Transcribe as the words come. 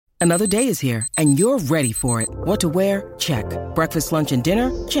Another day is here, and you're ready for it. What to wear? Check. Breakfast, lunch, and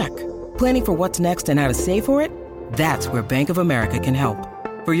dinner? Check. Planning for what's next and how to save for it? That's where Bank of America can help.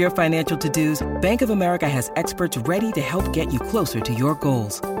 For your financial to-dos, Bank of America has experts ready to help get you closer to your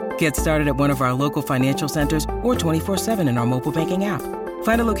goals. Get started at one of our local financial centers or 24/7 in our mobile banking app.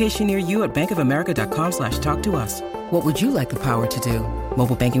 Find a location near you at bankofamerica.com/talktous. What would you like the power to do?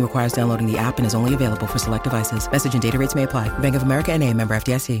 Mobile banking requires downloading the app and is only available for select devices. Message and data rates may apply. Bank of America N.A., member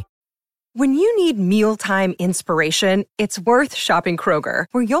FDIC. When you need mealtime inspiration, it's worth shopping Kroger,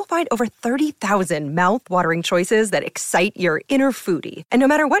 where you'll find over 30,000 mouth-watering choices that excite your inner foodie. And no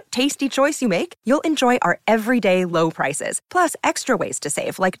matter what tasty choice you make, you'll enjoy our everyday low prices, plus extra ways to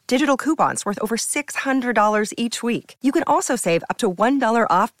save, like digital coupons worth over $600 each week. You can also save up to $1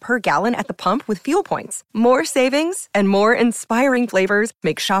 off per gallon at the pump with fuel points. More savings and more inspiring flavors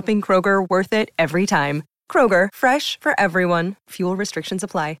make shopping Kroger worth it every time. Kroger, fresh for everyone. Fuel restrictions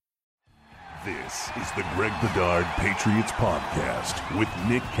apply. This is the Greg Bedard Patriots Podcast with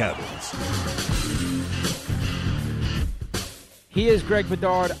Nick Cattles. He is Greg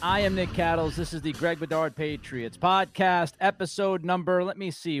Bedard. I am Nick Cattles. This is the Greg Bedard Patriots Podcast, episode number, let me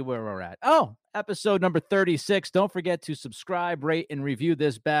see where we're at. Oh, episode number 36. Don't forget to subscribe, rate, and review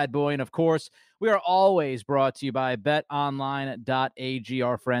this bad boy. And of course, we are always brought to you by betonline.ag,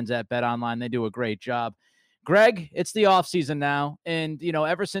 our friends at BetOnline. They do a great job. Greg, it's the off season now. And, you know,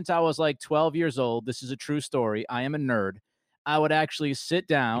 ever since I was like 12 years old, this is a true story. I am a nerd. I would actually sit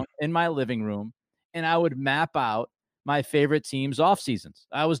down in my living room and I would map out my favorite teams off seasons.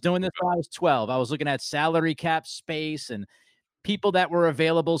 I was doing this when I was 12. I was looking at salary cap space and people that were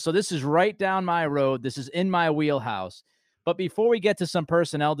available. So this is right down my road. This is in my wheelhouse. But before we get to some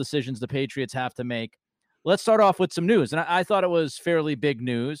personnel decisions the Patriots have to make, let's start off with some news. And I thought it was fairly big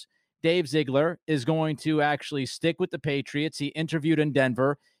news. Dave Ziegler is going to actually stick with the Patriots. He interviewed in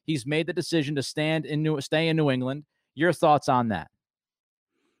Denver. He's made the decision to stay in New England. Your thoughts on that?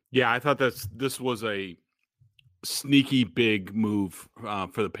 Yeah, I thought this was a sneaky big move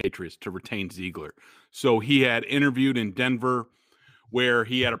for the Patriots to retain Ziegler. So he had interviewed in Denver where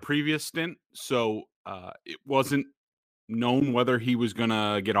he had a previous stint. So it wasn't known whether he was going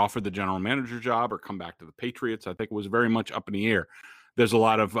to get offered the general manager job or come back to the Patriots. I think it was very much up in the air. There's a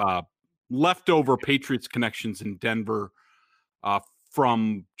lot of leftover Patriots connections in Denver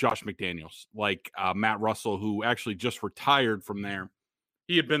from Josh McDaniels, like Matt Russell, who actually just retired from there.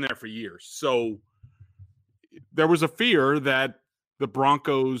 He had been there for years. So there was a fear that the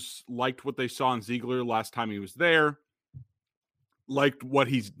Broncos liked what they saw in Ziegler last time he was there, liked what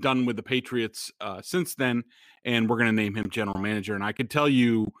he's done with the Patriots since then, and we're going to name him general manager. And I could tell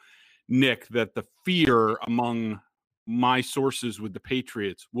you, Nick, that the fear among my sources with the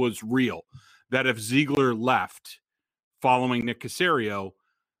Patriots was real, that if Ziegler left following Nick Caserio,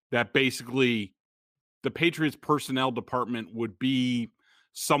 that basically the Patriots personnel department would be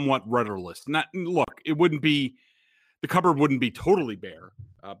somewhat rudderless. Look, it wouldn't be, the cupboard wouldn't be totally bare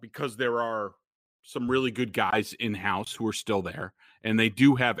because there are some really good guys in-house who are still there, and they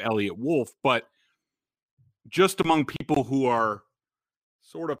do have Elliott Wolf, but just among people who are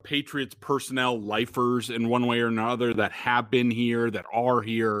sort of Patriots personnel lifers in one way or another that have been here, that are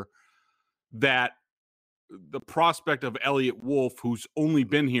here, that the prospect of Elliott Wolf, who's only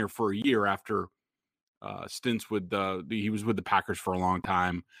been here for a year after stints with he was with the Packers for a long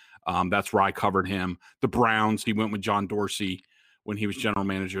time. That's where I covered him. The Browns, he went with John Dorsey when he was general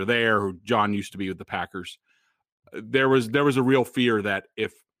manager there, who John used to be with the Packers. There was a real fear that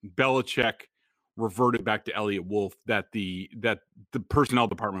if Belichick reverted back to Elliott Wolf, that the personnel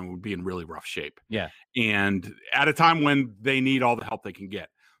department would be in really rough shape. Yeah. And at a time when they need all the help they can get.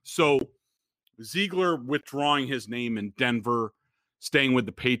 So Ziegler withdrawing his name in Denver, staying with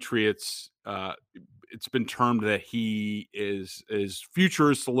the Patriots, it's been termed that his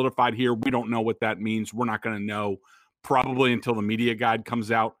future is solidified here. We don't know what that means. We're not going to know probably until the media guide comes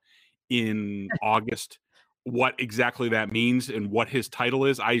out in August what exactly that means and what his title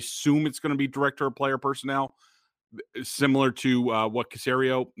is. I assume it's going to be director of player personnel, similar to what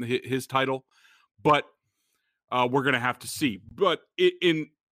Caserio, his title, but we're going to have to see. But in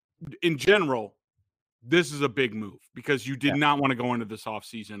general, this is a big move because you did not want to go into this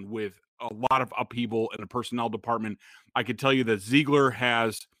offseason with a lot of upheaval in the personnel department. I could tell you that Ziegler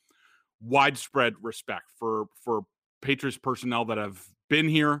has widespread respect for Patriots personnel that have been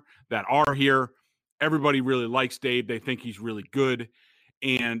here, that are here. Everybody really likes Dave. They think he's really good.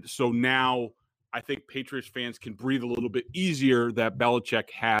 And so now I think Patriots fans can breathe a little bit easier that Belichick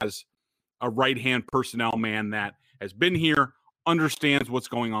has a right-hand personnel man that has been here, understands what's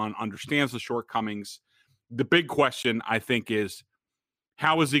going on, understands the shortcomings. The big question, I think, is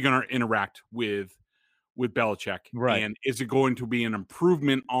how is he going to interact with Belichick? Right. And is it going to be an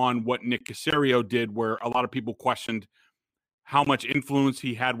improvement on what Nick Caserio did, where a lot of people questioned how much influence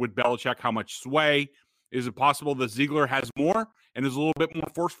he had with Belichick, how much sway? Is it possible that Ziegler has more and is a little bit more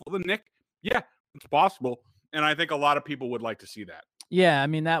forceful than Nick? Yeah, it's possible. And I think a lot of people would like to see that. Yeah, I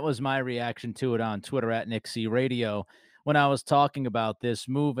mean, that was my reaction to it on Twitter at Nick C Radio when I was talking about this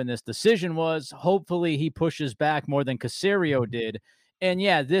move and this decision was hopefully he pushes back more than Caserio did. And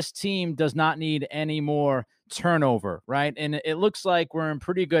yeah, this team does not need any more turnover, right? And it looks like we're in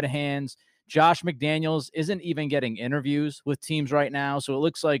pretty good hands. Josh McDaniels isn't even getting interviews with teams right now, so it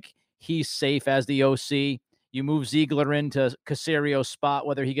looks like he's safe as the OC. You move Ziegler into Caserio's spot,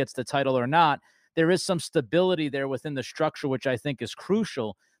 whether he gets the title or not. There is some stability there within the structure, which I think is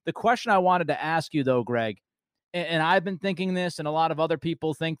crucial. The question I wanted to ask you, though, Greg, and I've been thinking this, and a lot of other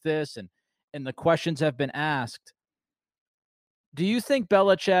people think this, and the questions have been asked. Do you think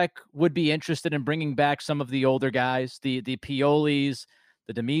Belichick would be interested in bringing back some of the older guys, the Piolis,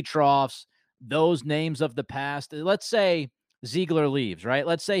 the Dimitrovs, those names of the past? Let's say Ziegler leaves, right?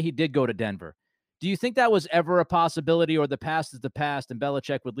 Let's say he did go to Denver. Do you think that was ever a possibility, or the past is the past and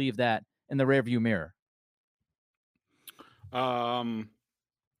Belichick would leave that in the rearview mirror?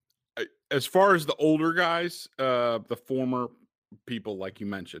 As far as the older guys, the former people, like you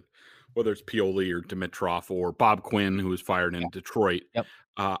mentioned, whether it's Pioli or Dimitrov or Bob Quinn, who was fired in Detroit, Yep.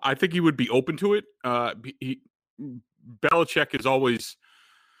 I think he would be open to it. Belichick is always,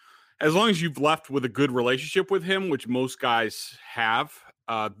 as long as you've left with a good relationship with him, which most guys have,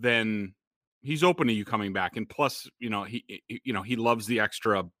 then he's open to you coming back. And plus, he loves the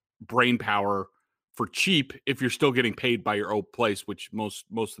extra brain power for cheap if you're still getting paid by your old place, which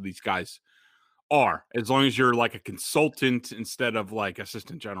most of these guys are. As long as you're like a consultant instead of like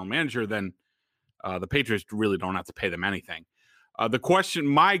assistant general manager, then the Patriots really don't have to pay them anything. The question,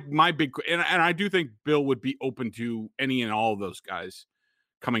 my big, and I do think Bill would be open to any and all of those guys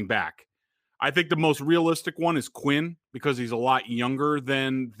coming back. I think the most realistic one is Quinn because he's a lot younger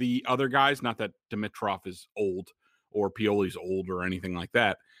than the other guys. Not that Dimitrov is old or Pioli's old or anything like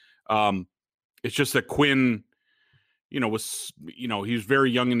that. It's just that Quinn, he was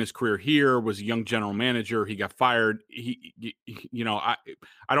very young in his career here, was a young general manager. He got fired.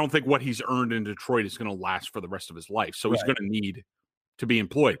 I don't think what he's earned in Detroit is going to last for the rest of his life. So he's going to need to be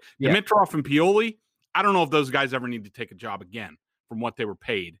employed. Yeah. Dimitrov and Pioli, I don't know if those guys ever need to take a job again from what they were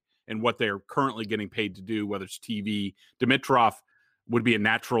paid and what they're currently getting paid to do, whether it's TV. Dimitrov would be a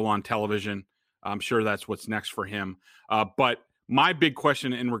natural on television. I'm sure that's what's next for him. But my big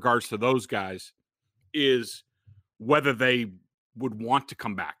question in regards to those guys is whether they would want to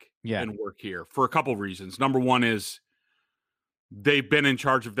come back and work here for a couple of reasons. Number one is they've been in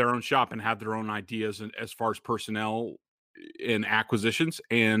charge of their own shop and have their own ideas as far as personnel and acquisitions.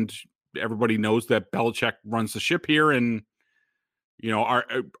 And everybody knows that Belichick runs the ship here. And,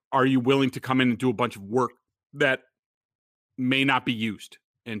 are you willing to come in and do a bunch of work that may not be used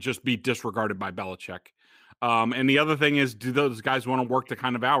and just be disregarded by Belichick? And the other thing is, do those guys want to work the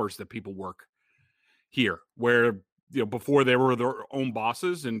kind of hours that people work here, where before they were their own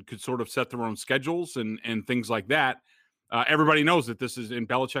bosses and could sort of set their own schedules and things like that? Everybody knows that this is, and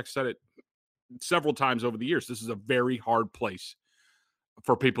Belichick said it several times over the years, this is a very hard place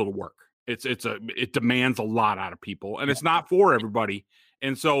for people to work. It demands a lot out of people, and it's not for everybody.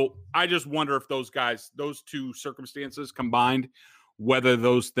 And so I just wonder if those guys, those two circumstances combined, whether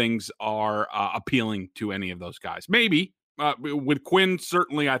those things are appealing to any of those guys. Maybe with Quinn,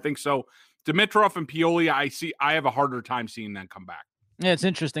 certainly I think so. Dimitrov and Pioli, I have a harder time seeing them come back. Yeah, it's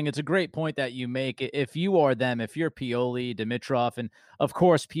interesting. It's a great point that you make. If you are them, if you're Pioli, Dimitrov, and of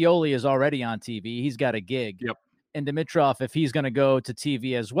course Pioli is already on TV, he's got a gig. Yep. And Dimitrov, if he's going to go to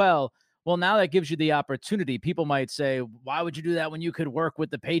TV as well, now that gives you the opportunity. People might say, why would you do that when you could work with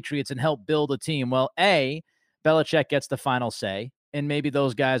the Patriots and help build a team? Well, Belichick gets the final say, and maybe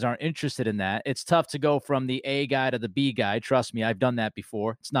those guys aren't interested in that. It's tough to go from the A guy to the B guy. Trust me, I've done that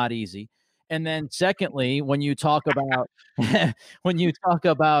before. It's not easy. And then secondly, when you talk about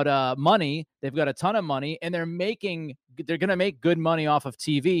money, they've got a ton of money and they're going to make good money off of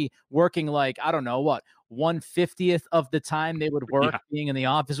TV, working like, I don't know what, 1/50th of the time they would work being in the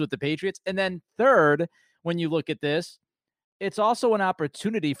office with the Patriots. And then third, when you look at this, it's also an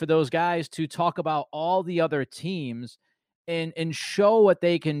opportunity for those guys to talk about all the other teams and show what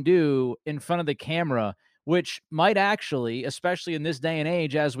they can do in front of the camera, which might actually, especially in this day and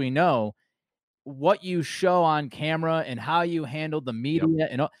age, as we know, what you show on camera and how you handle the media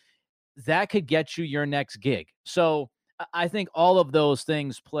and all, that could get you your next gig. So I think all of those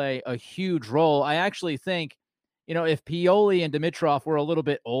things play a huge role. I actually think, if Pioli and Dimitrov were a little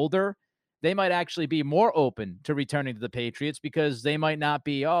bit older, they might actually be more open to returning to the Patriots because they might not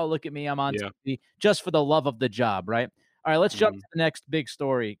be, oh, look at me, I'm on TV, just for the love of the job, right? All right, let's jump to the next big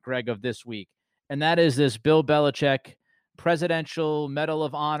story, Greg, of this week. And that is this Bill Belichick Presidential Medal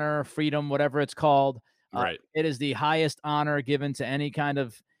of Honor, Freedom, whatever it's called. Right. It is the highest honor given to any kind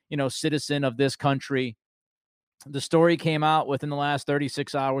of, citizen of this country. The story came out within the last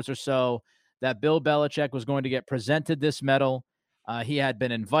 36 hours or so that Bill Belichick was going to get presented this medal. He had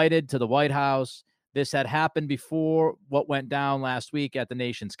been invited to the White House. This had happened before what went down last week at the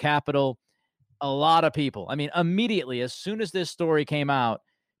nation's capital. A lot of people, immediately, as soon as this story came out,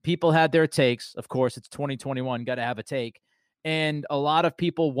 people had their takes. Of course, it's 2021, got to have a take. And a lot of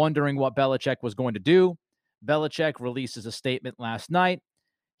people wondering what Belichick was going to do. Belichick releases a statement last night.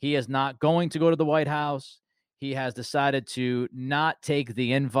 He is not going to go to the White House. He has decided to not take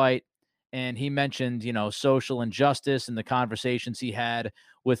the invite. And he mentioned, social injustice and the conversations he had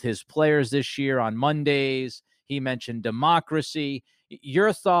with his players this year on Mondays. He mentioned democracy.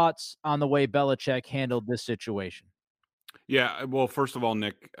 Your thoughts on the way Belichick handled this situation? Yeah, well, first of all,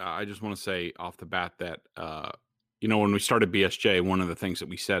 Nick, I just want to say off the bat that, when we started BSJ, one of the things that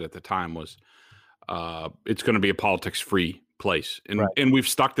we said at the time was it's going to be a politics-free place. And we've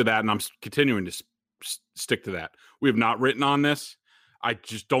stuck to that, and I'm continuing to stick to that. We have not written on this. I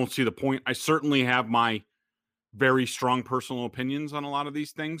just don't see the point. I certainly have my very strong personal opinions on a lot of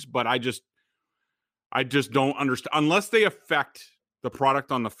these things, but I just don't understand unless they affect the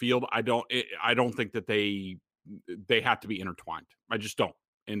product on the field. I don't think that they have to be intertwined. I just don't.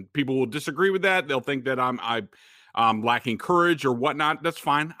 And people will disagree with that. They'll think that I'm lacking courage or whatnot. That's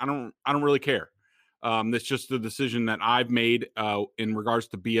fine. I don't really care. That's just the decision that I've made in regards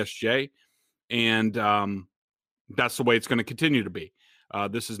to BSJ, and that's the way it's going to continue to be.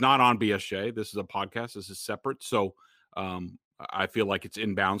 This is not on BSJ. This is a podcast. This is separate. So I feel like it's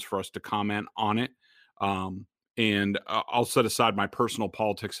inbounds for us to comment on it. And I'll set aside my personal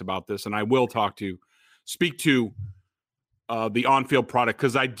politics about this, and I will speak to the on-field product,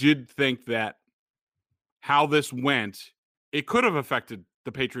 because I did think that how this went, it could have affected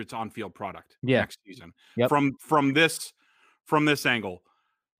the Patriots on-field product next season. Yep. From this angle.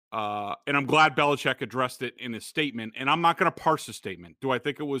 And I'm glad Belichick addressed it in his statement, and I'm not going to parse the statement. Do I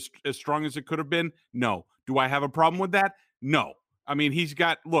think it was as strong as it could have been? No. Do I have a problem with that? No.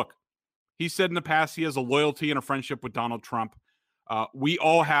 He said in the past he has a loyalty and a friendship with Donald Trump. We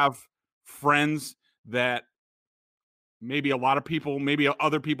all have friends that maybe a lot of people, maybe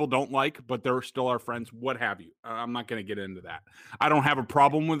other people don't like, but they're still our friends, what have you. I'm not going to get into that. I don't have a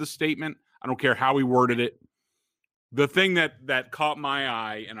problem with the statement. I don't care how he worded it. The thing that caught my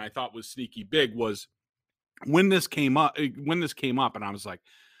eye and I thought was sneaky big was when this came up, and I was like,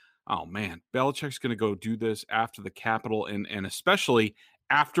 oh man, Belichick's going to go do this after the Capitol, and especially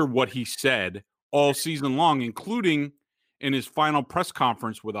after what he said all season long, including in his final press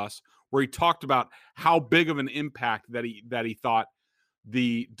conference with us, where he talked about how big of an impact that he thought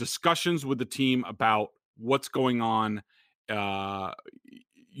the discussions with the team about what's going on,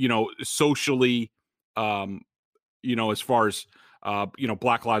 socially, as far as,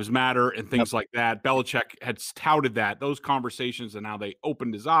 Black Lives Matter and things like that. Belichick had touted those conversations and how they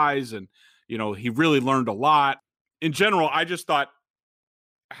opened his eyes, and, he really learned a lot. In general, I just thought,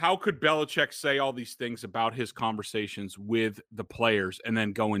 how could Belichick say all these things about his conversations with the players and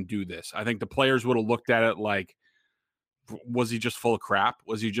then go and do this? I think the players would have looked at it like, was he just full of crap?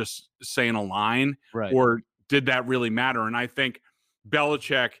 Was he just saying a line? Right. Or did that really matter? And I think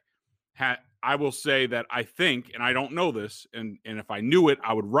Belichick I will say that I think, and I don't know this, and if I knew it,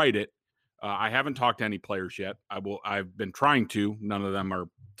 I would write it. I haven't talked to any players yet. I've been trying to. None of them are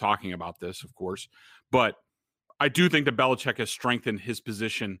talking about this, of course. But I do think that Belichick has strengthened his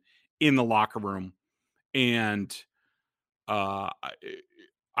position in the locker room, and I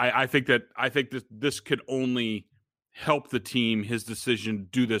think that this could only help the team. His decision to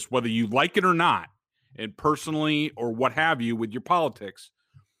do this, whether you like it or not, and personally or what have you with your politics,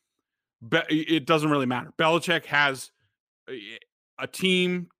 it doesn't really matter. Belichick has a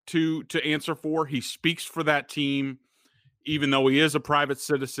team to answer for. He speaks for that team, even though he is a private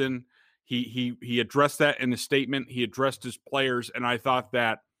citizen. He addressed that in his statement. He addressed his players, and I thought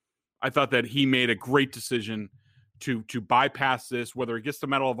that he made a great decision to bypass this, whether he gets the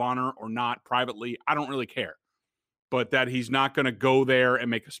Medal of Honor or not privately. I don't really care, but that he's not going to go there and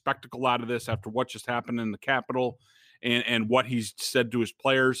make a spectacle out of this after what just happened in the Capitol and what he's said to his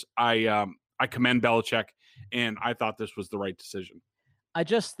players. I commend Belichick, and I thought this was the right decision. I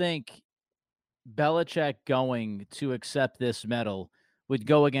just think Belichick going to accept this medal would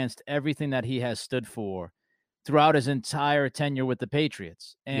go against everything that he has stood for throughout his entire tenure with the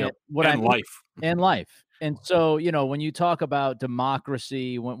Patriots. And Yep. what I And mean life. and life. And so, when you talk about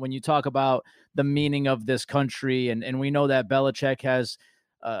democracy, when you talk about the meaning of this country, and we know that Belichick has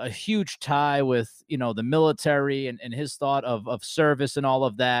a huge tie with, the military and his thought of service and all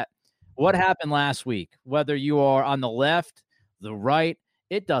of that. What happened last week, whether you are on the left, the right,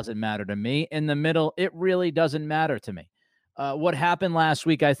 it doesn't matter to me. In the middle, it really doesn't matter to me. What happened last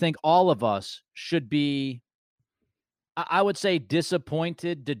week, I think all of us should be, I would say,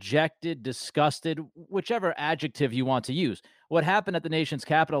 disappointed, dejected, disgusted, whichever adjective you want to use. What happened at the nation's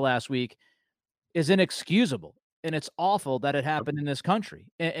capital last week is inexcusable. And it's awful that it happened in this country.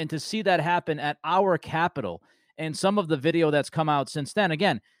 And to see that happen at our capital, and some of the video that's come out since then,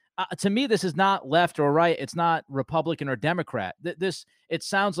 again, to me, this is not left or right. It's not Republican or Democrat. It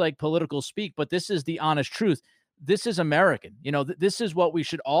sounds like political speak, but this is the honest truth. This is American. This is what we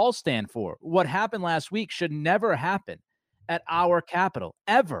should all stand for. What happened last week should never happen at our capital,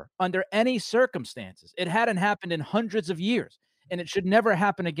 ever, under any circumstances. It hadn't happened in hundreds of years, and it should never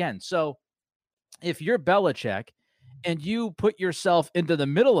happen again. So if you're Belichick and you put yourself into the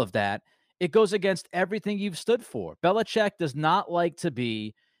middle of that, it goes against everything you've stood for. Belichick does not like to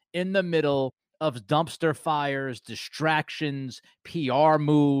be in the middle of dumpster fires, distractions, PR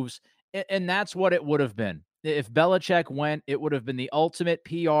moves, and that's what it would have been. If Belichick went, it would have been the ultimate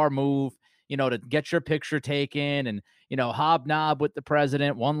PR move, to get your picture taken and, hobnob with the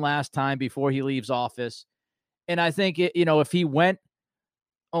president one last time before he leaves office. And I think, if he went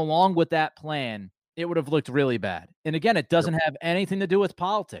along with that plan, it would have looked really bad. And again, it doesn't have anything to do with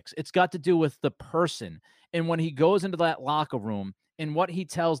politics. It's got to do with the person. And when he goes into that locker room and what he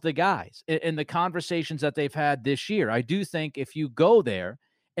tells the guys and the conversations that they've had this year, I do think if you go there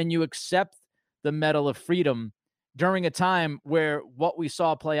and you accept the Medal of Freedom during a time where what we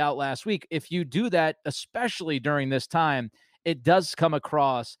saw play out last week, if you do that, especially during this time, it does come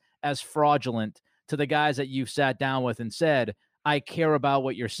across as fraudulent to the guys that you've sat down with and said, I care about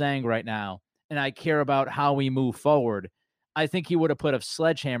what you're saying right now, and I care about how we move forward. I think he would have put a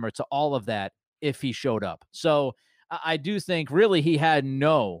sledgehammer to all of that if he showed up. So I do think really he had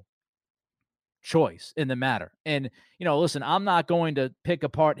no choice in the matter. And, listen, I'm not going to pick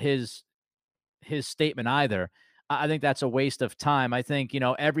apart his statement either. I think that's a waste of time. I think,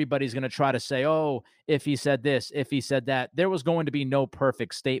 everybody's going to try to say, oh, if he said this, if he said that. There was going to be no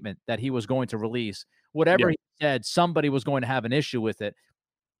perfect statement that he was going to release. Whatever he said, somebody was going to have an issue with it.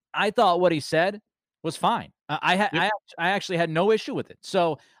 I thought what he said was fine. I actually had no issue with it.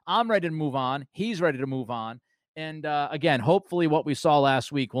 So I'm ready to move on. He's ready to move on. And again, hopefully what we saw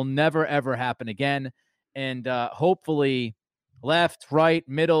last week will never, ever happen again. And hopefully left, right,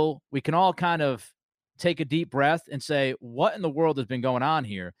 middle, we can all kind of take a deep breath and say, what in the world has been going on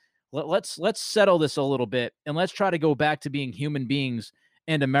here? Let's settle this a little bit, and let's try to go back to being human beings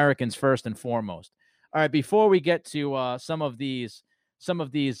and Americans first and foremost. All right, before we get to some of these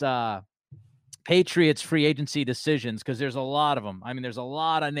Patriots free agency decisions, because there's a lot of them. I mean, there's a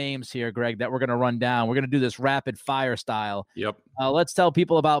lot of names here, Greg, that we're going to run down. We're going to do this rapid fire style. Yep. Let's tell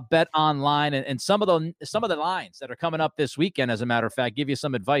people about Bet Online and some of the lines that are coming up this weekend. As a matter of fact, give you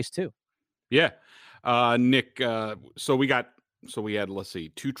some advice too. Yeah, Nick. So we had, let's see,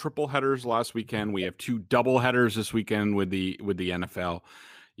 2 triple headers last weekend. We have 2 double headers this weekend with the NFL.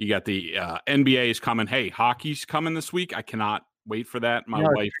 You got the NBA is coming. Hey, hockey's coming this week. I cannot wait for that. My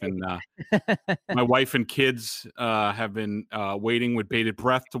wife and kids have been waiting with bated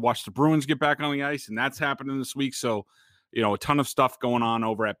breath to watch the Bruins get back on the ice, and that's happening this week. So, a ton of stuff going on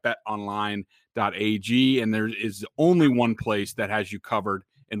over at betonline.ag, and there is only one place that has you covered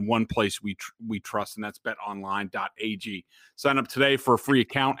and one place we trust, and that's betonline.ag. Sign up today for a free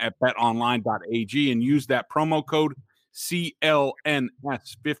account at betonline.ag and use that promo code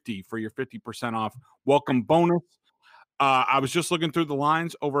CLNS50 for your 50% off welcome bonus. I was just looking through the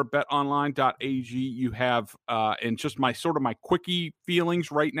lines over at betonline.ag. You have, and just my quickie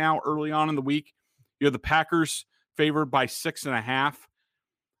feelings right now, early on in the week, you have the Packers favored by 6.5.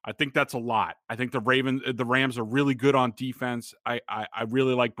 I think that's a lot. I think the Rams are really good on defense. I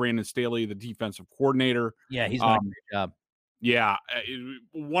really like Brandon Staley, the defensive coordinator. Yeah, he's done a great job. Yeah,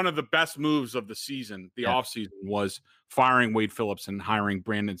 one of the best moves of the season, the offseason, was firing Wade Phillips and hiring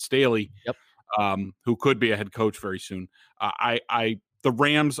Brandon Staley, who could be a head coach very soon. The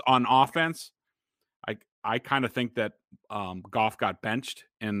Rams on offense, I kind of think that Goff got benched,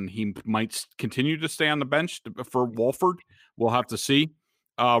 and he might continue to stay on the bench for Wolford. We'll have to see.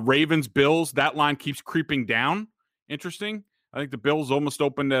 Ravens, Bills, that line keeps creeping down. Interesting. I think the Bills almost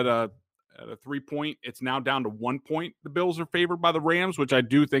opened at a 3-point. It's now down to 1 point. The Bills are favored by the Rams, which I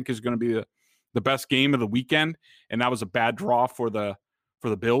do think is going to be the best game of the weekend, and that was a bad draw for the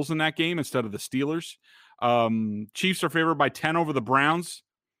Bills in that game instead of the Steelers. Chiefs are favored by 10 over the Browns.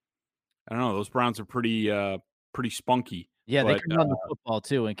 I don't know. Those Browns are pretty spunky. Yeah, they can run the football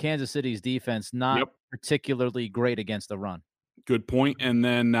too, and Kansas City's defense not particularly great against the run. Good point. And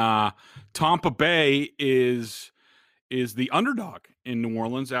then Tampa Bay is the underdog in New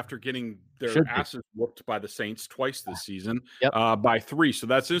Orleans after getting their asses whooped by the Saints twice this season by 3. So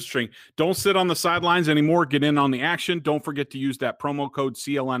that's interesting. Don't sit on the sidelines anymore. Get in on the action. Don't forget to use that promo code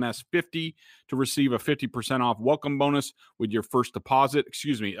CLNS50 to receive a 50% off welcome bonus with your first deposit.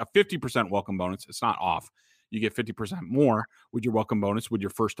 Excuse me, a 50% welcome bonus. It's not off. You get 50% more with your welcome bonus with your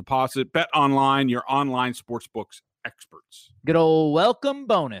first deposit. Bet Online, your online sportsbooks experts. Good old welcome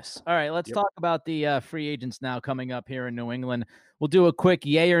bonus. All right, let's talk about the free agents now coming up here in New England. We'll do a quick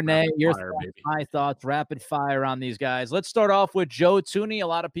yay or nay. Your thoughts, my thoughts, rapid fire on these guys. Let's start off with Joe Thuney. A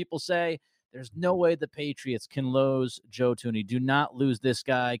lot of people say there's no way the Patriots can lose Joe Thuney. Do not lose this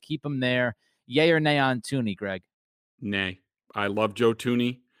guy. Keep him there. Yay or nay on Thuney, Greg? Nay. I love Joe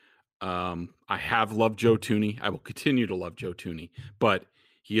Thuney. I have loved Joe Thuney. I will continue to love Joe Thuney, but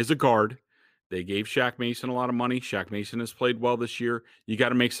he is a guard. They gave Shaq Mason a lot of money. Shaq Mason has played well this year. You got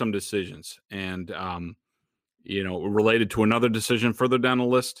to make some decisions. And, related to another decision further down the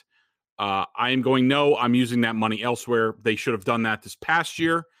list, I am going, no, I'm using that money elsewhere. They should have done that this past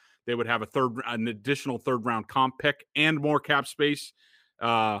year. They would have an additional third-round comp pick and more cap space. They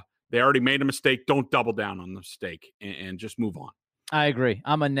already made a mistake. Don't double down on the mistake and just move on. I agree.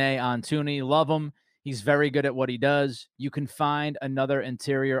 I'm a nay on Thuney. Love him. He's very good at what he does. You can find another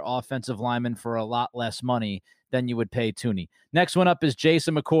interior offensive lineman for a lot less money than you would pay Thuney. Next one up is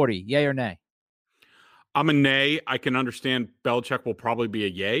Jason McCourty. Yay or nay? I'm a nay. I can understand Belichick will probably be a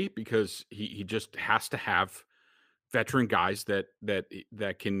yay because he just has to have veteran guys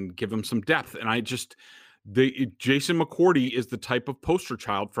that can give him some depth. And Jason McCourty is the type of poster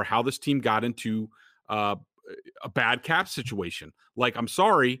child for how this team got into a bad cap situation. Like, I'm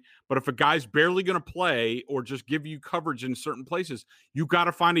sorry, but if a guy's barely going to play or just give you coverage in certain places, you got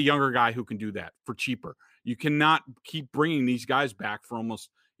to find a younger guy who can do that for cheaper. You cannot keep bringing these guys back for almost,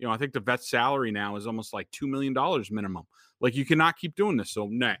 I think the vet salary now is almost like $2 million minimum. Like, you cannot keep doing this. So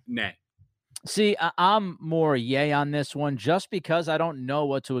nay. See, I'm more yay on this one just because I don't know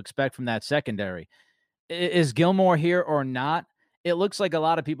what to expect from that secondary. Is Gilmore here or not? It looks like a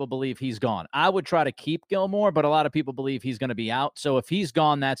lot of people believe he's gone. I would try to keep Gilmore, but a lot of people believe he's going to be out. So if he's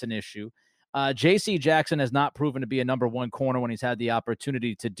gone, that's an issue. J.C. Jackson has not proven to be a number one corner when he's had the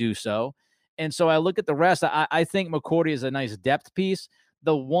opportunity to do so. And so I look at the rest. I think McCourty is a nice depth piece.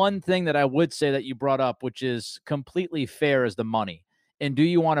 The one thing that I would say that you brought up, which is completely fair, is the money. And do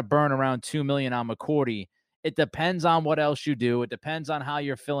you want to burn around $2 million on McCourty? It depends on what else you do. It depends on how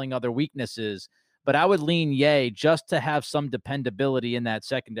you're filling other weaknesses. But I would lean yay just to have some dependability in that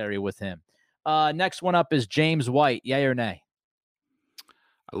secondary with him. Next one up is James White. Yay or nay?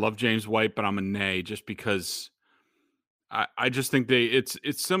 I love James White, but I'm a nay just because I just think it's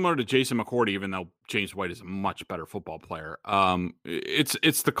similar to Jason McCourty, even though James White is a much better football player.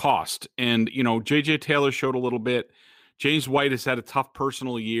 It's the cost. And, J.J. Taylor showed a little bit. James White has had a tough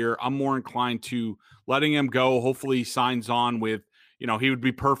personal year. I'm more inclined to letting him go. Hopefully he signs on with, he would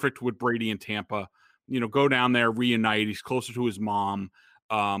be perfect with Brady in Tampa. Go down there, reunite. He's closer to his mom.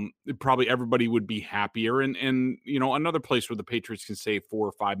 Probably everybody would be happier. And another place where the Patriots can save $4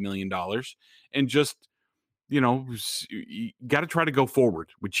 or $5 million. And just, you got to try to go forward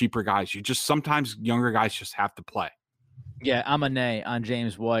with cheaper guys. Sometimes younger guys just have to play. Yeah, I'm a nay on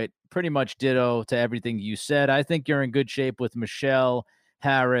James White. Pretty much ditto to everything you said. I think you're in good shape with Michelle,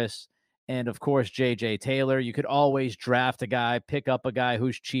 Harris, and, of course, J.J. Taylor. You could always draft a guy, pick up a guy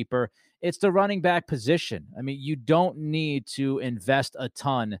who's cheaper. It's the running back position. I mean, you don't need to invest a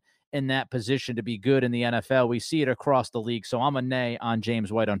ton in that position to be good in the NFL. We see it across the league. So I'm a nay on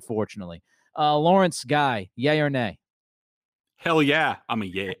James White, unfortunately. Lawrence Guy, yay or nay? Hell yeah, I'm a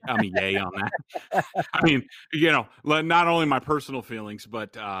yay on that. I mean, not only my personal feelings,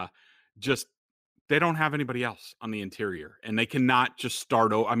 but just they don't have anybody else on the interior, and they cannot just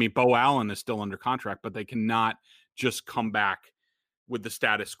start over. I mean, Bo Allen is still under contract, but they cannot just come back with the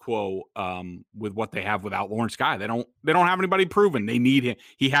status quo with what they have without Lawrence Guy. They don't have anybody proven. They need him.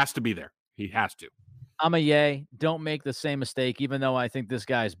 He has to be there. He has to. I'm a yay. Don't make the same mistake, even though I think this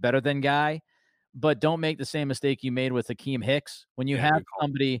guy is better than Guy. But don't make the same mistake you made with Hakeem Hicks. When you have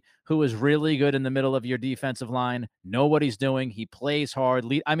somebody who is really good in the middle of your defensive line, know what he's doing, he plays hard.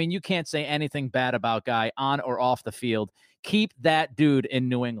 I mean, you can't say anything bad about Guy on or off the field. Keep that dude in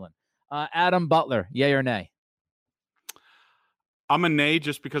New England. Adam Butler, yay or nay? I'm a nay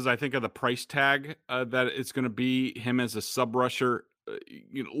just because I think of the price tag that it's going to be him as a sub rusher.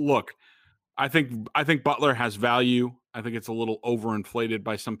 Look, I think Butler has value. I think it's a little overinflated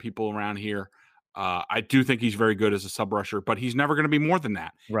by some people around here. I do think he's very good as a sub rusher, but he's never going to be more than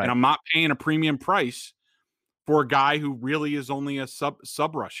that. Right. And I'm not paying a premium price for a guy who really is only a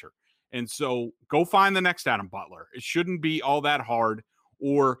sub rusher. And so go find the next Adam Butler. It shouldn't be all that hard,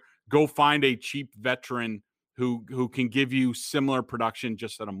 or go find a cheap veteran who can give you similar production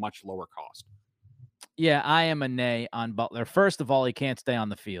just at a much lower cost. Yeah, I am a nay on Butler. First of all, he can't stay on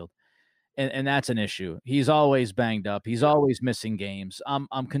the field. And that's an issue. He's always banged up. He's always missing games.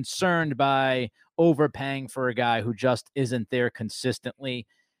 I'm concerned by overpaying for a guy who just isn't there consistently.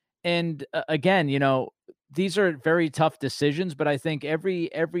 And again, these are very tough decisions, but I think every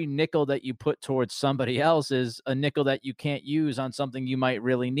nickel that you put towards somebody else is a nickel that you can't use on something you might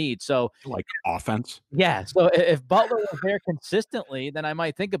really need. So, like offense. Yeah. So if Butler was there consistently, then I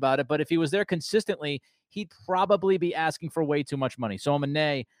might think about it. But if he was there consistently, he'd probably be asking for way too much money. So I'm a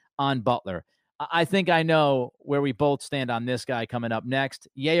nay on Butler. I think I know where we both stand on this guy coming up next.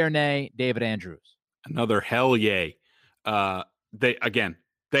 Yay or nay, David Andrews? Another hell yay. They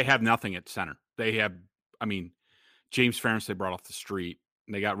have nothing at center. They have, James Ferentz they brought off the street.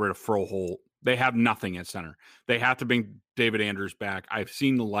 And they got rid of Froholt. They have nothing at center. They have to bring David Andrews back. I've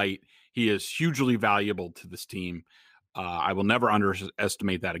seen the light. He is hugely valuable to this team. I will never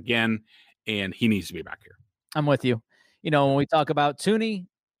underestimate that again. And he needs to be back here. I'm with you. When we talk about Thuney,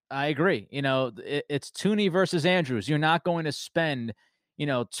 I agree. It's Thuney versus Andrews. You're not going to spend,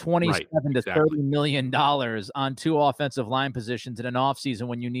 27 to $30 million on two offensive line positions in an offseason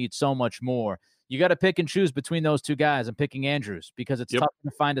when you need so much more. You got to pick and choose between those two guys. I'm picking Andrews because it's tough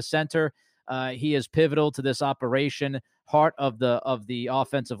to find a center. He is pivotal to this operation, heart of the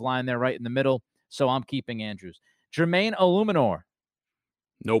offensive line there right in the middle. So I'm keeping Andrews. Jermaine Illuminor.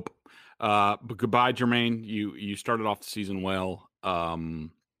 Nope. But goodbye, Jermaine. You started off the season well.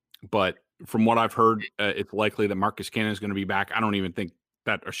 But from what I've heard, it's likely that Marcus Cannon is going to be back. I don't even think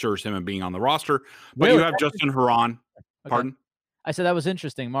that assures him of being on the roster. But really? You have Justin Herron. Okay. Pardon? I said that was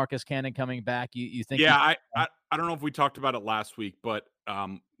interesting. Marcus Cannon coming back. You think? Yeah, I don't know if we talked about it last week, but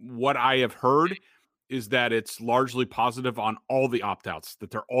what I have heard is that it's largely positive on all the opt-outs,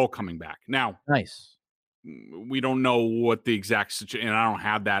 that they're all coming back. Now, nice. We don't know what the exact situation, and I don't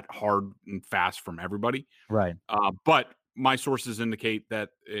have that hard and fast from everybody. Right. But my sources indicate that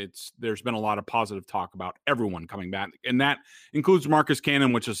there's been a lot of positive talk about everyone coming back, and that includes Marcus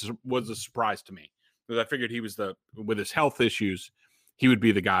Cannon, which was a surprise to me, because I figured he was with his health issues, he would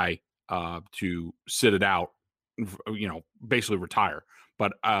be the guy to sit it out, basically retire.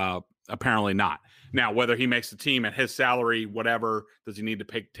 But apparently not. Now, whether he makes the team at his salary, whatever, does he need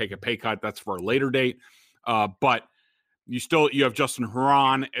to take a pay cut? That's for a later date. But you have Justin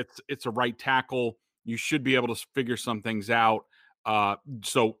Herron. It's a right tackle. You should be able to figure some things out.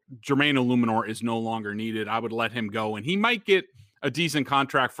 So Jermaine Illuminor is no longer needed. I would let him go, and he might get a decent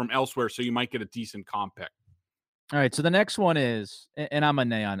contract from elsewhere, so you might get a decent comp pick. All right, so the next one is, and I'm a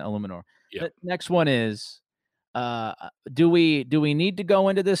nay on Illuminor. Yeah. The next one is, do we need to go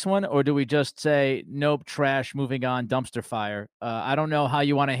into this one, or do we just say nope, trash, moving on, dumpster fire? I don't know how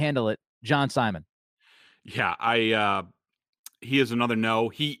you want to handle it. John Simon. Yeah, he is another no.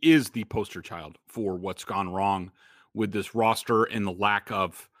 He is the poster child for what's gone wrong with this roster and the lack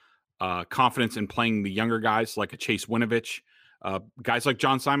of confidence in playing the younger guys like a Chase Winovich. Guys like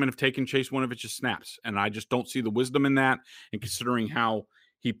John Simon have taken Chase Winovich's snaps, and I just don't see the wisdom in that. And considering how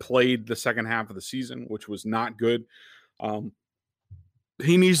he played the second half of the season, which was not good,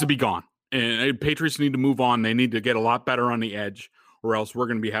 he needs to be gone. And Patriots need to move on. They need to get a lot better on the edge, or else we're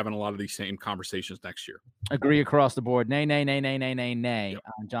going to be having a lot of these same conversations next year. Agree across the board. Nay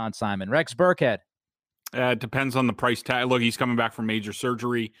on John Simon. Rex Burkhead. It depends on the price tag. Look, he's coming back from major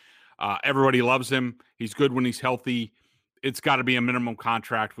surgery. Everybody loves him. He's good when he's healthy. It's got to be a minimum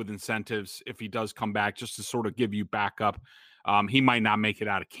contract with incentives if he does come back, just to sort of give you backup. He might not make it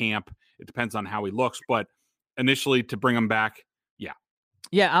out of camp. It depends on how he looks. But initially, to bring him back, yeah.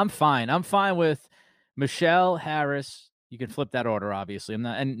 Yeah, I'm fine. I'm fine with Michel, Harris. You can flip that order, obviously. I'm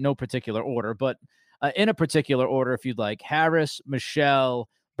not in no particular order, but in a particular order, if you'd like. Harris, Michel,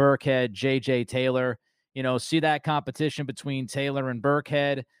 Burkhead, J.J. Taylor. See that competition between Taylor and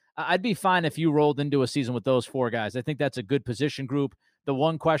Burkhead. I'd be fine if you rolled into a season with those four guys. I think that's a good position group. The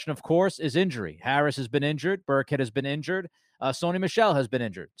one question, of course, is injury. Harris has been injured. Burkhead has been injured. Sony Michel has been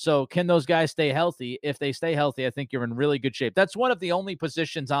injured. So can those guys stay healthy? If they stay healthy, I think you're in really good shape. That's one of the only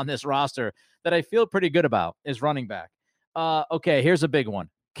positions on this roster that I feel pretty good about is running back. Okay, here's a big one.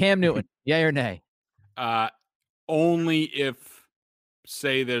 Cam Newton, yay or nay? Only if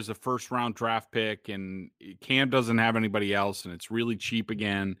say there's a first round draft pick and Cam doesn't have anybody else and it's really cheap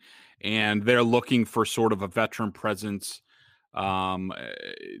again, and they're looking for sort of a veteran presence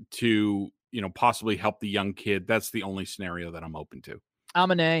to, possibly help the young kid, that's the only scenario that I'm open to.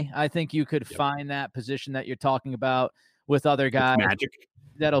 I'm an A. I think you could find that position that you're talking about with other guys. Magic.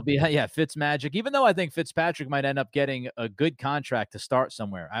 That'll be, Fitz magic. Even though I think Fitzpatrick might end up getting a good contract to start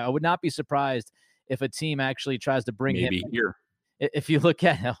somewhere. I would not be surprised if a team actually tries to bring him here. If you look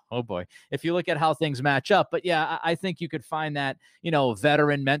at, if you look at how things match up. But yeah, I think you could find that,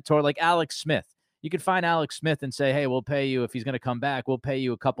 veteran mentor like Alex Smith. You could find Alex Smith and say, hey, we'll pay you if he's going to come back. We'll pay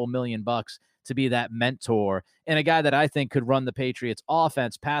you a couple $1 million to be that mentor, and a guy that I think could run the Patriots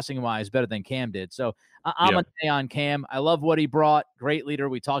offense passing wise better than Cam did. So I'm an A on Cam. I love what he brought. Great leader.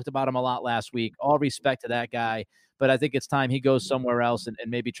 We talked about him a lot last week. All respect to that guy, but I think it's time he goes somewhere else and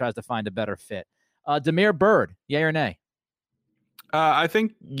maybe tries to find a better fit. Damiere Byrd, yay or nay? I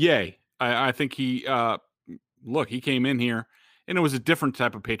think yay. I think he he came in here and it was a different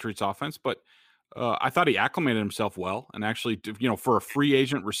type of Patriots offense, but I thought he acclimated himself well, and actually, for a free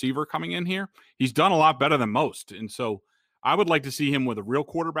agent receiver coming in here, he's done a lot better than most. And so I would like to see him with a real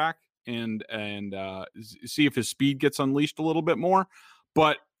quarterback and see if his speed gets unleashed a little bit more.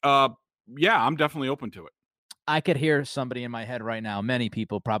 But I'm definitely open to it. I could hear somebody in my head right now, many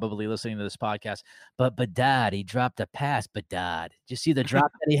people probably listening to this podcast, but Dad, he dropped a pass, Dad. Did you see the drop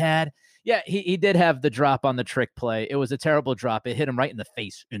that he had? Yeah, he did have the drop on the trick play. It was a terrible drop. It hit him right in the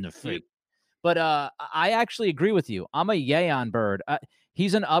face. But I actually agree with you. I'm a yay on Byrd.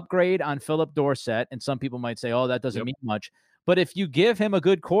 He's an upgrade on Philip Dorsett, and some people might say, oh, that doesn't mean much. But if you give him a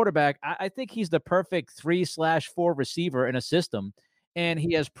good quarterback, I think he's the perfect 3/4 receiver in a system, and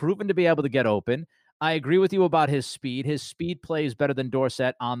he has proven to be able to get open. I agree with you about his speed. His speed plays better than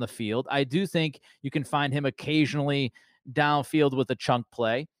Dorsett on the field. I do think you can find him occasionally downfield with a chunk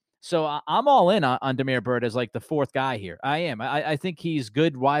play. So I'm all in on Damiere Byrd as like the fourth guy here. I am. I think he's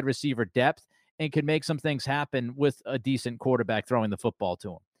good wide receiver depth and can make some things happen with a decent quarterback throwing the football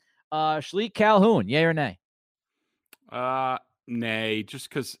to him. Shalik Calhoun, yay or nay? Nay, just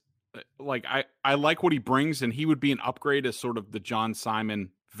because I like what he brings, and he would be an upgrade as sort of the John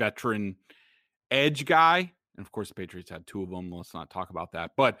Simon veteran edge guy. And of course, the Patriots had two of them. Let's not talk about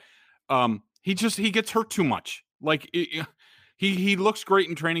that. But he gets hurt too much. He looks great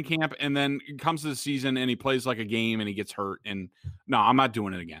in training camp, and then it comes to the season and he plays like a game and he gets hurt. And no, I'm not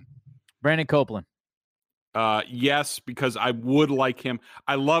doing it again. Brandon Copeland. Yes, because I would like him.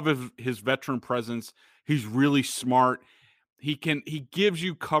 I love his veteran presence. He's really smart. He gives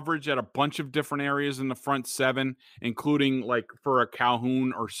you coverage at a bunch of different areas in the front seven, including like for a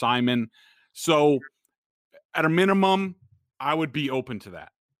Calhoun or Simon. So at a minimum, I would be open to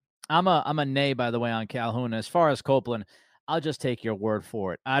that. I'm a nay, by the way, on Calhoun. As far as Copeland, I'll just take your word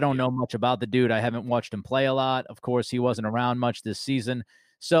for it. I don't know much about the dude. I haven't watched him play a lot. Of course, he wasn't around much this season.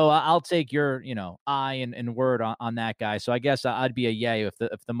 So I'll take your, eye and word on that guy. So I guess I'd be a yay if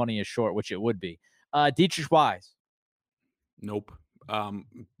the money is short, which it would be. Deatrich Wise. Nope.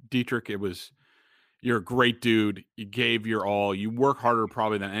 Dietrich, you're a great dude. You gave your all. You work harder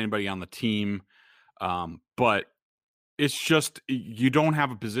probably than anybody on the team. But it's just, you don't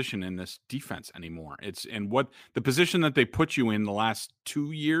have a position in this defense anymore. What the position that they put you in the last 2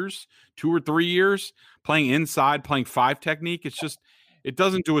 or 3 years, playing inside, playing 5 technique, it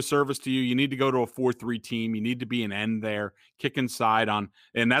doesn't do a service to you. You need to go to a 4-3 team. You need to be an end there, kick inside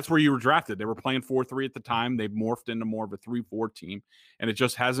and that's where you were drafted. They were playing 4-3 at the time. They've morphed into more of a 3-4 team, and it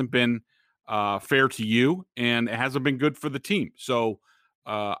just hasn't been fair to you, and it hasn't been good for the team. So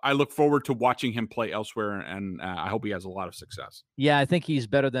I look forward to watching him play elsewhere, and I hope he has a lot of success. Yeah, I think he's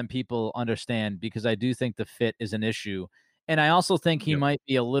better than people understand, because I do think the fit is an issue. And I also think he might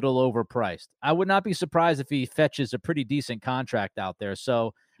be a little overpriced. I would not be surprised if he fetches a pretty decent contract out there.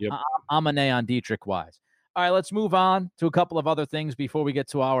 So I'm an A on Deatrich Wise. All right, let's move on to a couple of other things before we get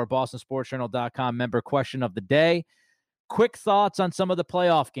to our BostonSportsJournal.com member question of the day. Quick thoughts on some of the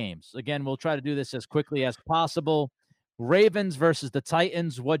playoff games. Again, we'll try to do this as quickly as possible. Ravens versus the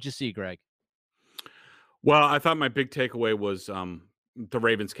Titans. What'd you see, Greg? Well, I thought my big takeaway was the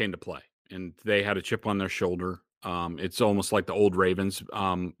Ravens came to play, and they had a chip on their shoulder. It's almost like the old Ravens.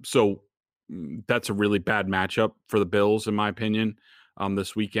 So that's a really bad matchup for the Bills, in my opinion,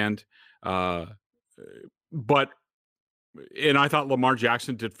 this weekend. And I thought Lamar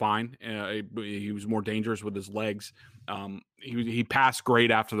Jackson did fine. He was more dangerous with his legs. He passed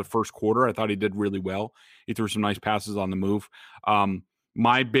great after the first quarter. I thought he did really well. He threw some nice passes on the move.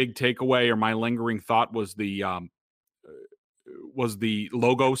 My big takeaway, or my lingering thought, was the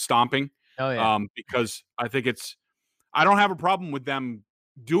logo stomping. Oh, yeah. Because I think I don't have a problem with them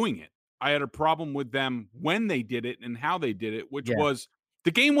doing it. I had a problem with them when they did it and how they did it, which was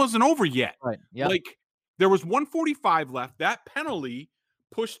the game wasn't over yet. Right. Yeah. Like there was 1:45 left. That penalty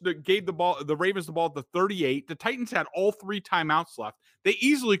gave the Ravens the ball at the 38. The Titans had all 3 timeouts left. They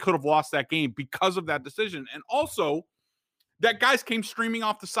easily could have lost that game because of that decision. And also, that guys came streaming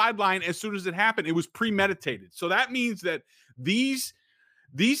off the sideline as soon as it happened. It was premeditated. So that means that these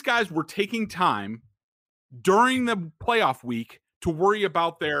guys were taking time during the playoff week to worry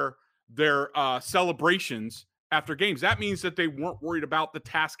about their celebrations after games. That means that they weren't worried about the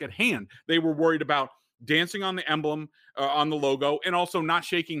task at hand. They were worried about dancing on the emblem, on the logo, and also not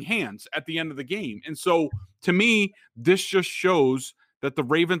shaking hands at the end of the game. And so to me, this just shows that the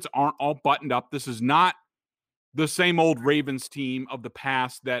Ravens aren't all buttoned up. This is not the same old Ravens team of the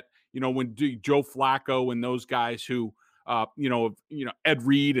past that, when Joe Flacco and those guys who, Ed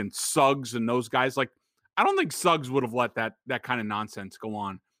Reed and Suggs and those guys, like, I don't think Suggs would have let that kind of nonsense go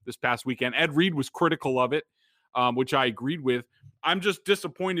on this past weekend. Ed Reed was critical of it, which I agreed with. I'm just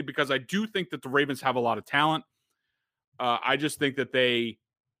disappointed because I do think that the Ravens have a lot of talent. I just think that they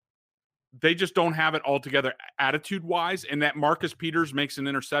just don't have it all together attitude-wise, and that Marcus Peters makes an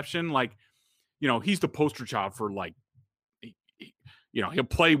interception. Like, he's the poster child for, like, he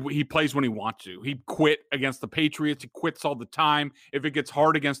plays when he wants to. He quit against the Patriots. He quits all the time. If it gets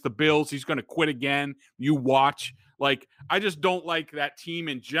hard against the Bills, he's going to quit again. You watch. Like, I just don't like that team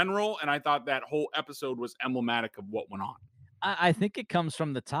in general, and I thought that whole episode was emblematic of what went on. I think it comes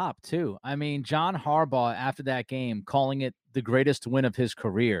from the top, too. I mean, John Harbaugh, after that game, calling it the greatest win of his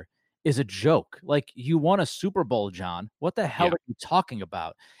career is a joke. Like, you won a Super Bowl, John. What the hell are you talking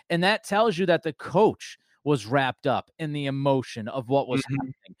about? And that tells you that the coach was wrapped up in the emotion of what was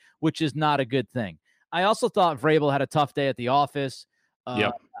happening, which is not a good thing. I also thought Vrabel had a tough day at the office.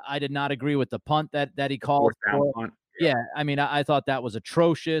 I did not agree with the punt that he called for. Yeah, I mean, I thought that was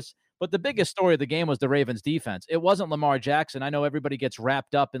atrocious. But the biggest story of the game was the Ravens defense. It wasn't Lamar Jackson. I know everybody gets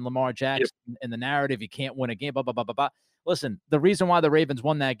wrapped up in Lamar Jackson and the narrative. You can't win a game, blah, blah, blah, blah, blah. Listen, the reason why the Ravens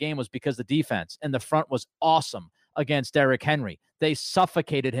won that game was because the defense and the front was awesome against Derrick Henry. They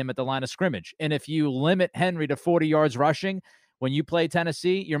suffocated him at the line of scrimmage. And if you limit Henry to 40 yards rushing, when you play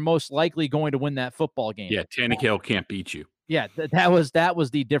Tennessee, you're most likely going to win that football game. Yeah, Tannehill can't beat you. Yeah, that was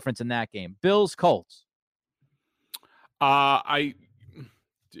the difference in that game. Bills, Colts.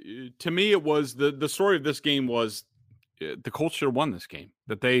 To me, it was the story of this game was the Colts should have won this game.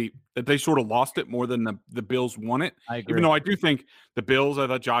 That they sort of lost it more than the Bills won it. I agree. Even though I do think the Bills, I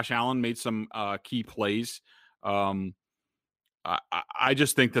thought Josh Allen made some key plays. I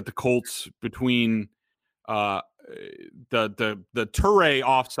just think that the Colts, between the Toure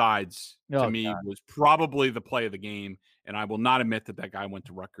offsides to me was probably the play of the game, and I will not admit that guy went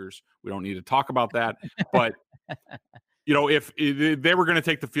to Rutgers. We don't need to talk about that, but. If they were going to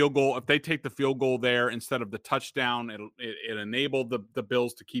take the field goal, if they take the field goal there instead of the touchdown, it enabled the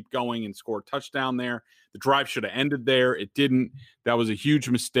Bills to keep going and score a touchdown there. The drive should have ended there. It didn't. That was a huge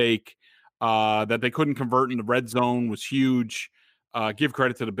mistake. That they couldn't convert in the red zone was huge. Give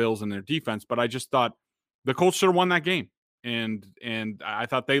credit to the Bills and their defense, but I just thought the Colts should have won that game, and I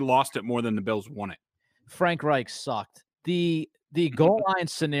thought they lost it more than the Bills won it. Frank Reich sucked. The goal line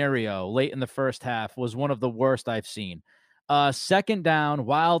scenario late in the first half was one of the worst I've seen. Second down,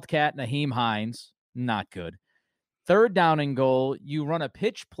 Wildcat Nyheim Hines, not good. Third down and goal, you run a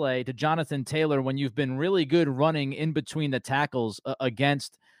pitch play to Jonathan Taylor when you've been really good running in between the tackles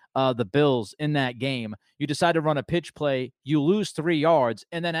against the Bills in that game. You decide to run a pitch play, you lose 3 yards,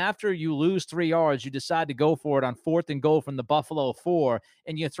 and then after you lose 3 yards, you decide to go for it on 4th and goal from the Buffalo 4,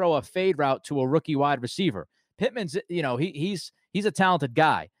 and you throw a fade route to a rookie wide receiver. Pittman's, he's a talented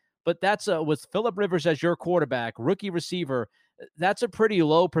guy, but that's with Phillip Rivers as your quarterback, rookie receiver, that's a pretty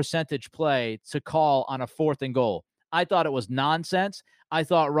low percentage play to call on a 4th and goal. I thought it was nonsense. I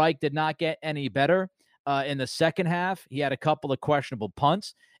thought Reich did not get any better in the second half. He had a couple of questionable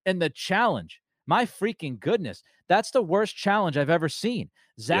punts. And the challenge, my freaking goodness, that's the worst challenge I've ever seen.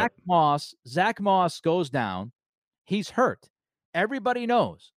 Zach Moss goes down. He's hurt. Everybody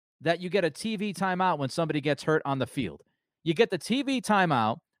knows that you get a TV timeout when somebody gets hurt on the field. You get the TV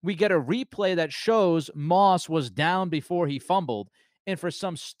timeout. We get a replay that shows Moss was down before he fumbled. And for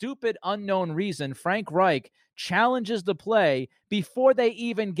some stupid unknown reason, Frank Reich challenges the play before they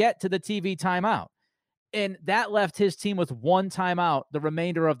even get to the TV timeout. And that left his team with 1 timeout the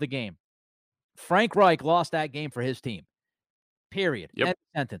remainder of the game. Frank Reich lost that game for his team. Period. Yep. End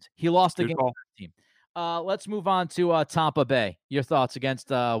of sentence. He lost the Good game call. for his team. Let's move on to Tampa Bay. Your thoughts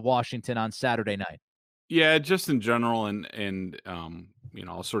against Washington on Saturday night? Yeah, just in general, and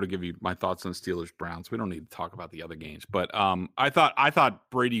I'll sort of give you my thoughts on Steelers Browns. We don't need to talk about the other games, but I thought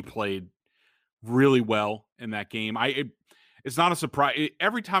Brady played really well in that game. It's not a surprise.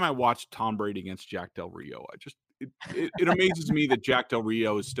 Every time I watch Tom Brady against Jack Del Rio, it amazes me that Jack Del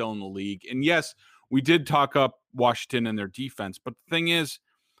Rio is still in the league. And yes, we did talk up Washington and their defense, but the thing is,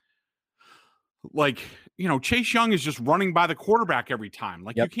 Chase Young is just running by the quarterback every time.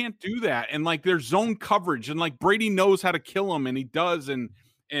 You can't do that. And there's zone coverage, and Brady knows how to kill him, and he does. And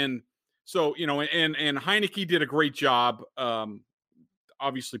so, and Heineke did a great job.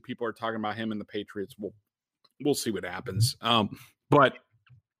 Obviously people are talking about him and the Patriots. We'll see what happens. But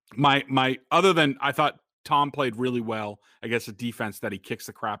my other than I thought Tom played really well against a defense that he kicks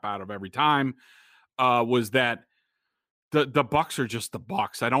the crap out of every time, was that the Bucs are just the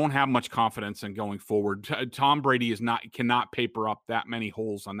Bucs. I don't have much confidence in going forward. Tom Brady cannot paper up that many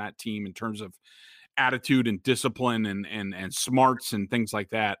holes on that team in terms of attitude and discipline and smarts and things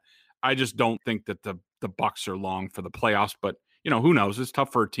like that. I just don't think that the Bucs are long for the playoffs, but who knows? It's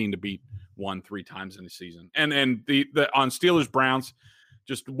tough for a team to beat 1-3 times in a season. And the on Steelers Browns,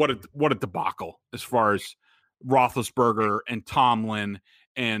 just what a debacle as far as Roethlisberger and Tomlin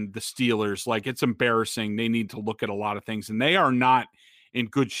and the Steelers. It's embarrassing. They need to look at a lot of things, and they are not in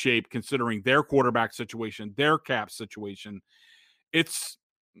good shape considering their quarterback situation, their cap situation. It's,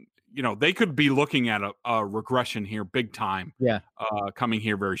 they could be looking at a regression here big time. Yeah. Coming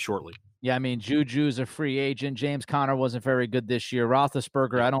here very shortly. Yeah, I mean, Juju's a free agent. James Conner wasn't very good this year.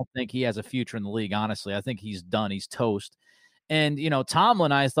 Roethlisberger, I don't think he has a future in the league, honestly. I think he's done. He's toast. And,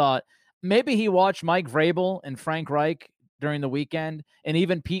 Tomlin, I thought maybe he watched Mike Vrabel and Frank Reich during the weekend and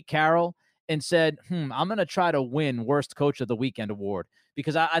even Pete Carroll and said, I'm going to try to win Worst Coach of the Weekend award,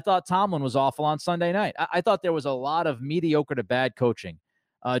 because I thought Tomlin was awful on Sunday night. I thought there was a lot of mediocre to bad coaching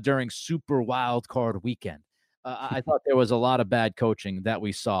during Super Wild Card Weekend. I thought there was a lot of bad coaching that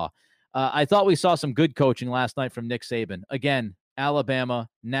we saw. I thought we saw some good coaching last night from Nick Saban. Again, Alabama,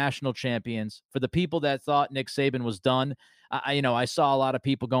 national champions. For the people that thought Nick Saban was done, I saw a lot of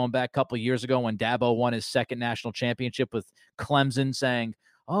people going back a couple of years ago when Dabo won his second national championship with Clemson saying,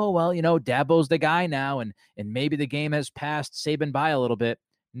 oh, well, Dabo's the guy now, and maybe the game has passed Saban by a little bit.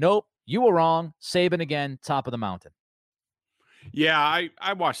 Nope, you were wrong. Saban again, top of the mountain. Yeah,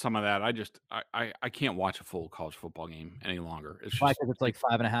 I watched some of that. I can't watch a full college football game any longer. It's just, it's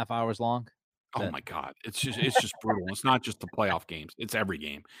 5.5 hours long. Oh my God. It's just brutal. It's not just the playoff games. It's every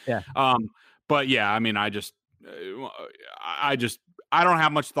game. Yeah. But yeah, I mean, I don't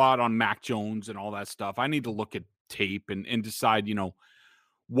have much thought on Mac Jones and all that stuff. I need to look at tape and decide,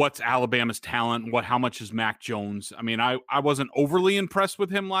 what's Alabama's talent, how much is Mac Jones. I mean, I wasn't overly impressed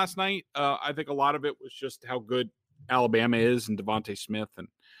with him last night. I think a lot of it was just how good Alabama is and Devontae Smith and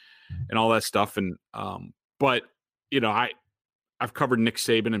all that stuff. And but I've covered Nick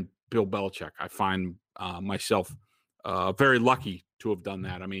Saban and Bill Belichick. I find myself very lucky to have done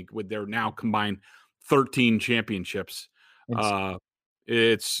that. I mean, with their now combined 13 championships,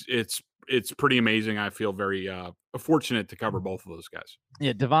 it's pretty amazing. I feel very fortunate to cover both of those guys.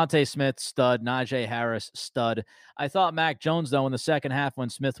 Yeah, Devontae Smith, stud. Najee Harris, stud. I thought Mac Jones, though, in the second half when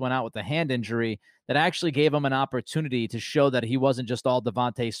Smith went out with the hand injury, that actually gave him an opportunity to show that he wasn't just all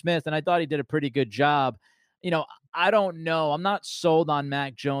Devontae Smith, and I thought he did a pretty good job. I don't know. I'm not sold on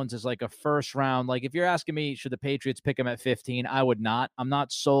Mac Jones as a first round. If you're asking me, should the Patriots pick him at 15? I would not. I'm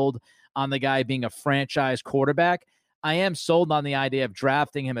not sold on the guy being a franchise quarterback. I am sold on the idea of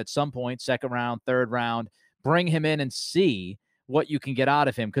drafting him at some point, second round, third round, bring him in and see what you can get out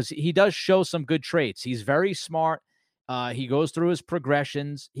of him, because he does show some good traits. He's very smart. He goes through his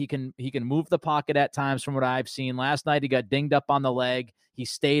progressions. He can move the pocket at times from what I've seen. Last night, he got dinged up on the leg. He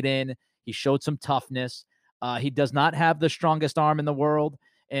stayed in. He showed some toughness. He does not have the strongest arm in the world,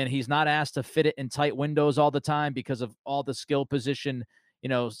 and he's not asked to fit it in tight windows all the time because of all the skill position,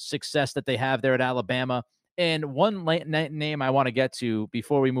 success that they have there at Alabama. And one name I want to get to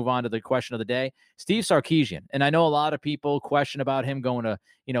before we move on to the question of the day, Steve Sarkisian. And I know a lot of people question about him going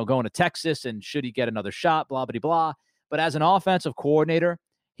to Texas and should he get another shot, blah, blah, blah. But as an offensive coordinator,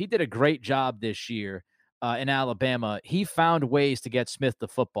 he did a great job this year in Alabama. He found ways to get Smith the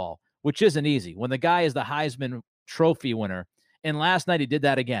football, which isn't easy when the guy is the Heisman Trophy winner. And last night he did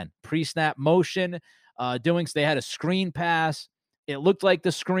that again. Pre-snap motion, they had a screen pass. It looked like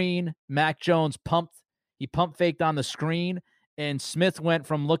the screen. Mac Jones He pump faked on the screen, and Smith went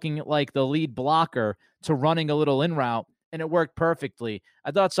from looking like the lead blocker to running a little in route, and it worked perfectly.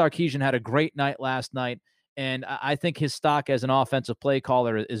 I thought Sarkisian had a great night last night, and I think his stock as an offensive play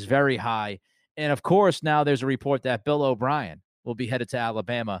caller is very high. And, of course, now there's a report that Bill O'Brien will be headed to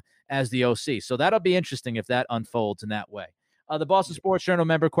Alabama as the OC. So that'll be interesting if that unfolds in that way. The Boston Sports Journal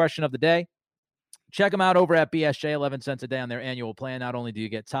member question of the day. Check them out over at BSJ, 11 cents a day on their annual plan. Not only do you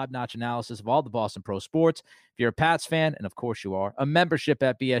get top-notch analysis of all the Boston Pro sports, if you're a Pats fan, and of course you are, a membership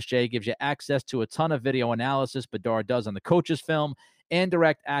at BSJ gives you access to a ton of video analysis Bedard does on the coach's film and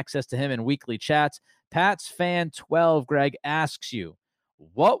direct access to him in weekly chats. Pats fan 12, Greg, asks you,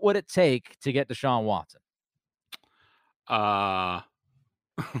 what would it take to get Deshaun Watson? A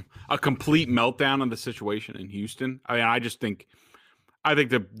complete meltdown of the situation in Houston. I mean, I think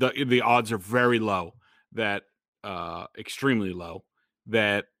the odds are very low that extremely low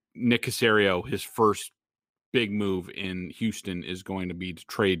that Nick Caserio, his first big move in Houston, is going to be to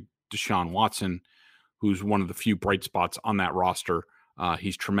trade Deshaun Watson, who's one of the few bright spots on that roster.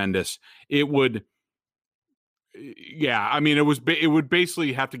 He's tremendous. It would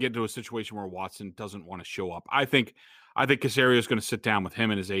basically have to get to a situation where Watson doesn't want to show up. I think Caserio is going to sit down with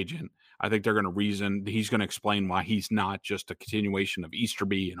him and his agent. I think they're going to reason. He's going to explain why he's not just a continuation of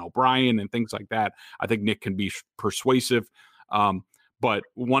Easterby and O'Brien and things like that. I think Nick can be persuasive. But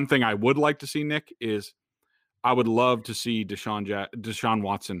one thing I would like to see, Nick, is I would love to see Deshaun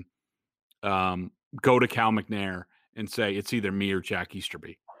Watson go to Cal McNair and say, it's either me or Jack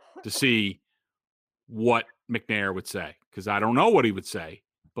Easterby, to see what McNair would say. Because I don't know what he would say,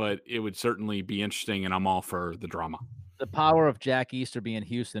 but it would certainly be interesting, and I'm all for the drama. The power of Jack Easterby in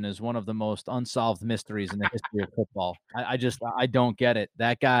Houston is one of the most unsolved mysteries in the history of football. I don't get it.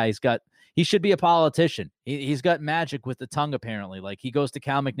 That guy's he should be a politician. He's got magic with the tongue, apparently. Like, he goes to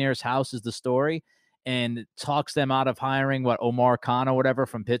Cal McNair's house is the story and talks them out of hiring Omar Khan or whatever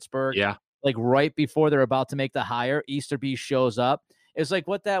from Pittsburgh. Yeah. Like, right before they're about to make the hire, Easterby shows up. It's like,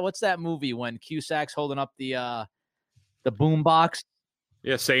 what's that movie when Cusack's holding up the boom box?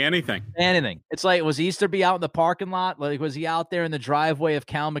 Yeah, say anything. Anything. It's like, was Easterby out in the parking lot? Like, was he out there in the driveway of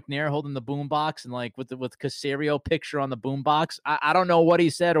Cal McNair holding the boombox and like with Caserio picture on the boombox? I don't know what he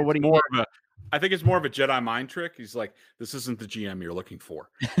said or what he did. I think it's more of a Jedi mind trick. He's like, this isn't the GM you're looking for,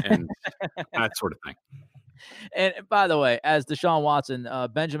 and that sort of thing. And by the way, as Deshaun Watson,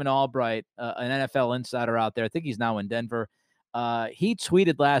 Benjamin Albright, an NFL insider out there, I think he's now in Denver. He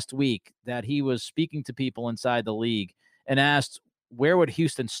tweeted last week that he was speaking to people inside the league and asked, where would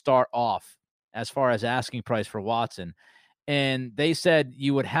Houston start off as far as asking price for Watson? And they said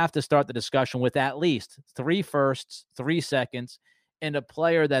you would have to start the discussion with at least 3 firsts, 3 seconds, and a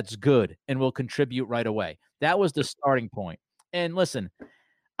player that's good and will contribute right away. That was the starting point. And listen,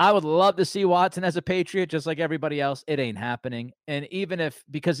 I would love to see Watson as a Patriot, just like everybody else. It ain't happening. And even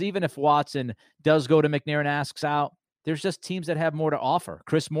if Watson does go to McNair and asks out, there's just teams that have more to offer.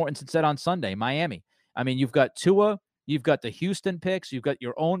 Chris Mortensen said on Sunday, Miami. I mean, you've got Tua, you've got the Houston picks, you've got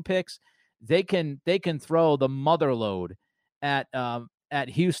your own picks. They can throw the mother load at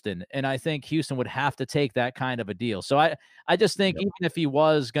Houston, and I think Houston would have to take that kind of a deal. So I just think even if he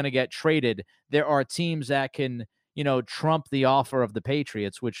was going to get traded, there are teams that can, trump the offer of the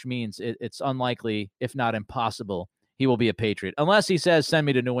Patriots, which means it's unlikely, if not impossible, he will be a Patriot. Unless he says, send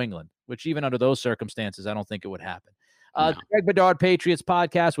me to New England, which even under those circumstances, I don't think it would happen. No. Greg Bedard Patriots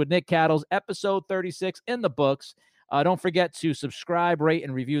podcast with Nick Cattles, episode 36 in the books. Don't forget to subscribe, rate,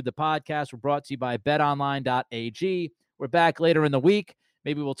 and review the podcast. We're brought to you by betonline.ag. We're back later in the week.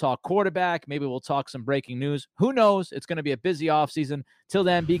 Maybe we'll talk quarterback. Maybe we'll talk some breaking news. Who knows? It's going to be a busy offseason. Till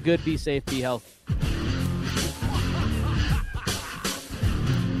then, be good, be safe, be healthy.